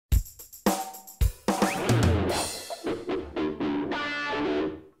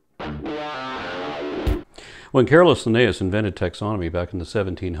When Carolus Linnaeus invented taxonomy back in the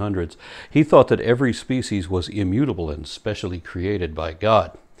 1700s, he thought that every species was immutable and specially created by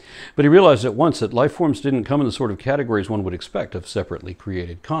God. But he realized at once that life forms didn't come in the sort of categories one would expect of separately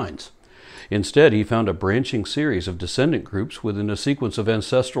created kinds. Instead, he found a branching series of descendant groups within a sequence of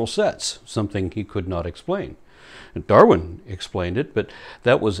ancestral sets, something he could not explain. Darwin explained it, but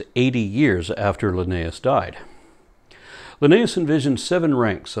that was 80 years after Linnaeus died. Linnaeus envisioned 7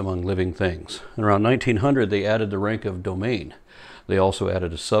 ranks among living things. Around 1900, they added the rank of domain. They also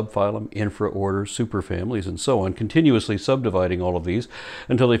added a subphylum, infraorder, superfamilies, and so on, continuously subdividing all of these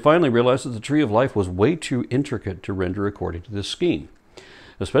until they finally realized that the tree of life was way too intricate to render according to this scheme,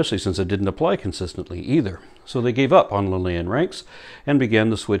 especially since it didn't apply consistently either. So they gave up on Linnaean ranks and began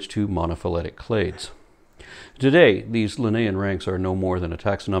the switch to monophyletic clades. Today, these Linnaean ranks are no more than a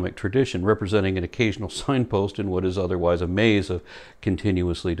taxonomic tradition representing an occasional signpost in what is otherwise a maze of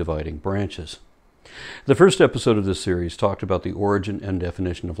continuously dividing branches. The first episode of this series talked about the origin and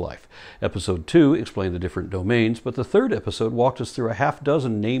definition of life. Episode 2 explained the different domains, but the third episode walked us through a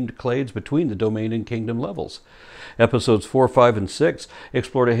half-dozen named clades between the domain and kingdom levels. Episodes 4, 5, and 6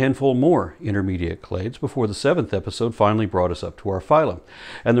 explored a handful more intermediate clades before the 7th episode finally brought us up to our phylum.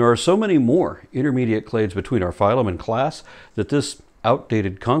 And there are so many more intermediate clades between our phylum and class that this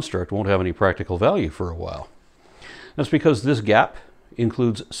outdated construct won't have any practical value for a while. That's because this gap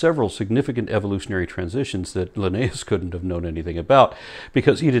includes several significant evolutionary transitions that Linnaeus couldn't have known anything about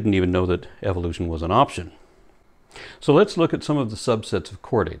because he didn't even know that evolution was an option. So let's look at some of the subsets of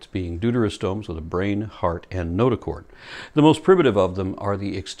chordates, being deuterostomes with a brain, heart, and notochord. The most primitive of them are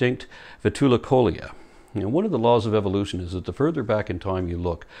the extinct Vetulicolia. Now, one of the laws of evolution is that the further back in time you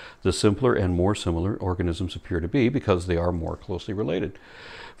look, the simpler and more similar organisms appear to be because they are more closely related.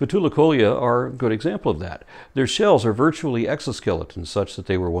 Vetulicolia are a good example of that. Their shells are virtually exoskeletons, such that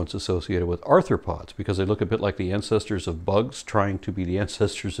they were once associated with arthropods because they look a bit like the ancestors of bugs trying to be the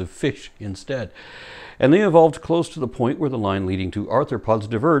ancestors of fish instead. And they evolved close to the point where the line leading to arthropods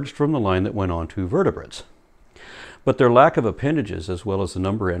diverged from the line that went on to vertebrates. But their lack of appendages, as well as the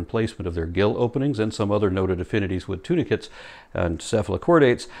number and placement of their gill openings and some other noted affinities with tunicates and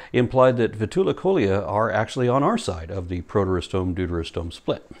cephalochordates, implied that Vetulicolia are actually on our side of the protorostome-deuterostome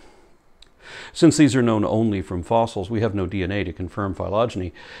split. Since these are known only from fossils, we have no DNA to confirm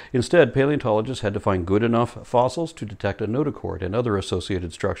phylogeny. Instead, paleontologists had to find good enough fossils to detect a notochord and other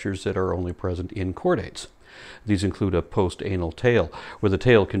associated structures that are only present in chordates. These include a post-anal tail, where the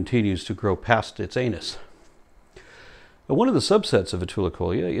tail continues to grow past its anus. One of the subsets of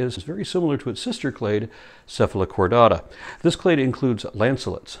Vetulicolia is very similar to its sister clade, Cephalochordata. This clade includes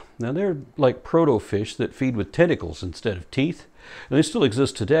lancelets. Now they're like proto-fish that feed with tentacles instead of teeth, and they still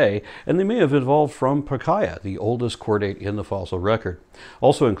exist today, and they may have evolved from Pikaia, the oldest chordate in the fossil record.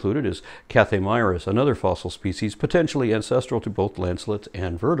 Also included is Cathaemyrus, another fossil species potentially ancestral to both lancelets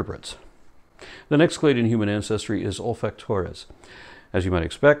and vertebrates. The next clade in human ancestry is Olfactores. As you might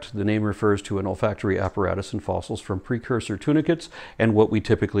expect, the name refers to an olfactory apparatus in fossils from precursor tunicates and what we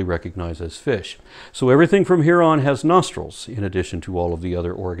typically recognize as fish. So everything from here on has nostrils, in addition to all of the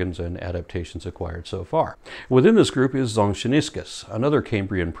other organs and adaptations acquired so far. Within this group is Zongshoniscus, another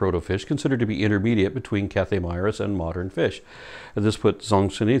Cambrian protofish considered to be intermediate between Cathaemyrus and modern fish. This puts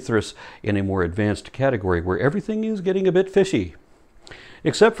Zongshoniscus in a more advanced category where everything is getting a bit fishy,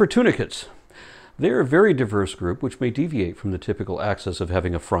 except for tunicates. They are a very diverse group which may deviate from the typical axis of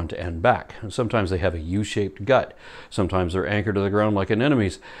having a front and back. Sometimes they have a U-shaped gut. Sometimes they're anchored to the ground like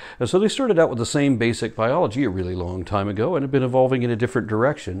anemones. And so they started out with the same basic biology a really long time ago and have been evolving in a different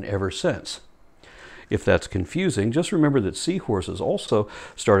direction ever since. If that's confusing, just remember that seahorses also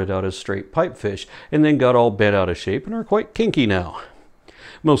started out as straight pipefish and then got all bent out of shape and are quite kinky now.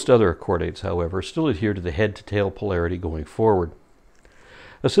 Most other chordates, however, still adhere to the head-to-tail polarity going forward.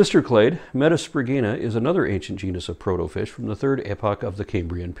 A sister clade, Metasprigina, is another ancient genus of protofish from the third epoch of the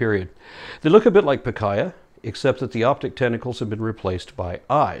Cambrian period. They look a bit like Pikaia, except that the optic tentacles have been replaced by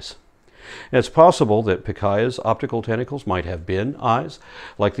eyes. And it's possible that Pikaia's optical tentacles might have been eyes,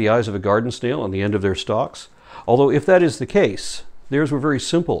 like the eyes of a garden snail on the end of their stalks. Although if that is the case, theirs were very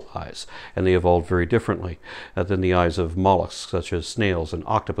simple eyes, and they evolved very differently than the eyes of mollusks such as snails and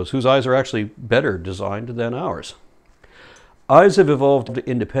octopus, whose eyes are actually better designed than ours. Eyes have evolved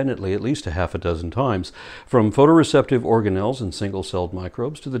independently at least a half a dozen times, from photoreceptive organelles and single-celled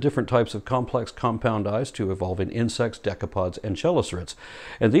microbes to the different types of complex compound eyes to evolve in insects, decapods, and chelicerates.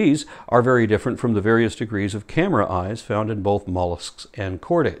 And these are very different from the various degrees of camera eyes found in both mollusks and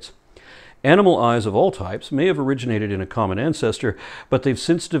chordates. Animal eyes of all types may have originated in a common ancestor, but they've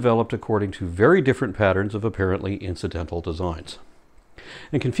since developed according to very different patterns of apparently incidental designs.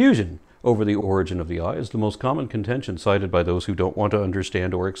 And confusion over the origin of the eye is the most common contention cited by those who don't want to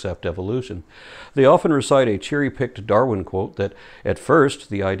understand or accept evolution. They often recite a cherry-picked Darwin quote that, at first,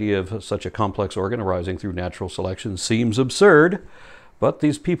 the idea of such a complex organ arising through natural selection seems absurd, but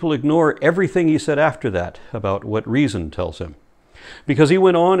these people ignore everything he said after that about what reason tells him. Because he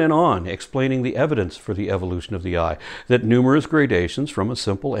went on and on explaining the evidence for the evolution of the eye, that numerous gradations from a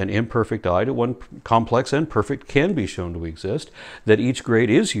simple and imperfect eye to one complex and perfect can be shown to exist, that each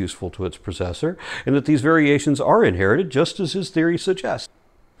grade is useful to its possessor, and that these variations are inherited just as his theory suggests.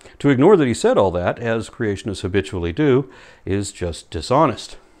 To ignore that he said all that, as creationists habitually do, is just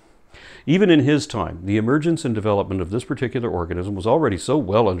dishonest. Even in his time, the emergence and development of this particular organism was already so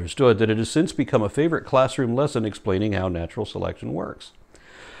well understood that it has since become a favorite classroom lesson explaining how natural selection works.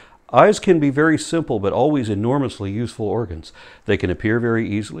 Eyes can be very simple but always enormously useful organs. They can appear very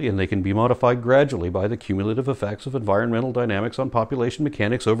easily, and they can be modified gradually by the cumulative effects of environmental dynamics on population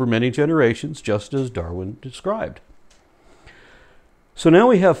mechanics over many generations, just as Darwin described. So now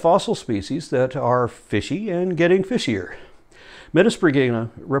we have fossil species that are fishy and getting fishier. Metasprogina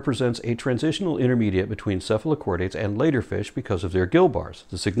represents a transitional intermediate between cephalochordates and later fish because of their gill bars,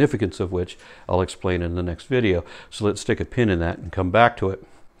 the significance of which I'll explain in the next video. So let's stick a pin in that and come back to it.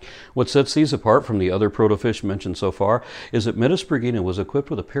 What sets these apart from the other protofish mentioned so far is that Metasprogina was equipped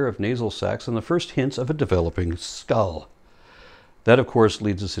with a pair of nasal sacs and the first hints of a developing skull. That, of course,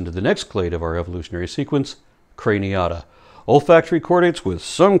 leads us into the next clade of our evolutionary sequence, Craniata, olfactory chordates with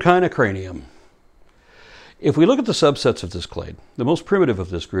some kind of cranium. If we look at the subsets of this clade, the most primitive of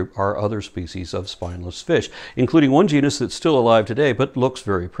this group are other species of spineless fish, including one genus that's still alive today but looks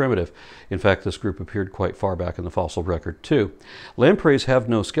very primitive. In fact, this group appeared quite far back in the fossil record too. Lampreys have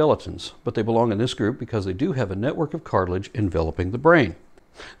no skeletons, but they belong in this group because they do have a network of cartilage enveloping the brain.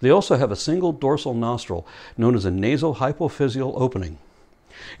 They also have a single dorsal nostril known as a nasal hypophyseal opening.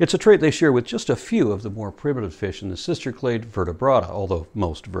 It's a trait they share with just a few of the more primitive fish in the sister clade Vertebrata, although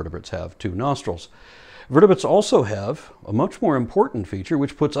most vertebrates have two nostrils. Vertebrates also have a much more important feature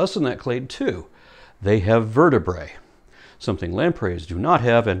which puts us in that clade too. They have vertebrae, something lampreys do not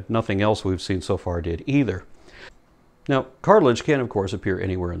have and nothing else we've seen so far did either. Now, cartilage can of course appear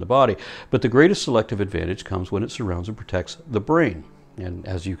anywhere in the body, but the greatest selective advantage comes when it surrounds and protects the brain. And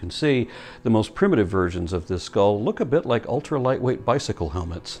as you can see, the most primitive versions of this skull look a bit like ultra-lightweight bicycle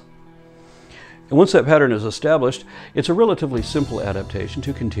helmets. And once that pattern is established, it's a relatively simple adaptation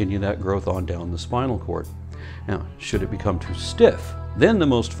to continue that growth on down the spinal cord. Now, should it become too stiff, then the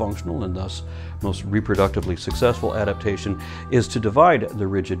most functional and thus most reproductively successful adaptation is to divide the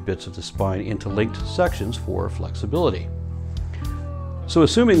rigid bits of the spine into linked sections for flexibility. So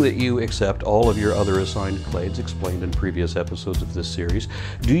assuming that you accept all of your other assigned clades explained in previous episodes of this series,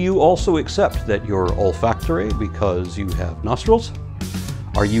 do you also accept that you're olfactore because you have nostrils?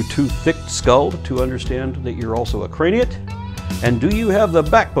 Are you too thick-skulled to understand that you're also a craniate? And do you have the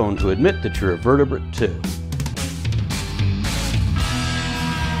backbone to admit that you're a vertebrate too?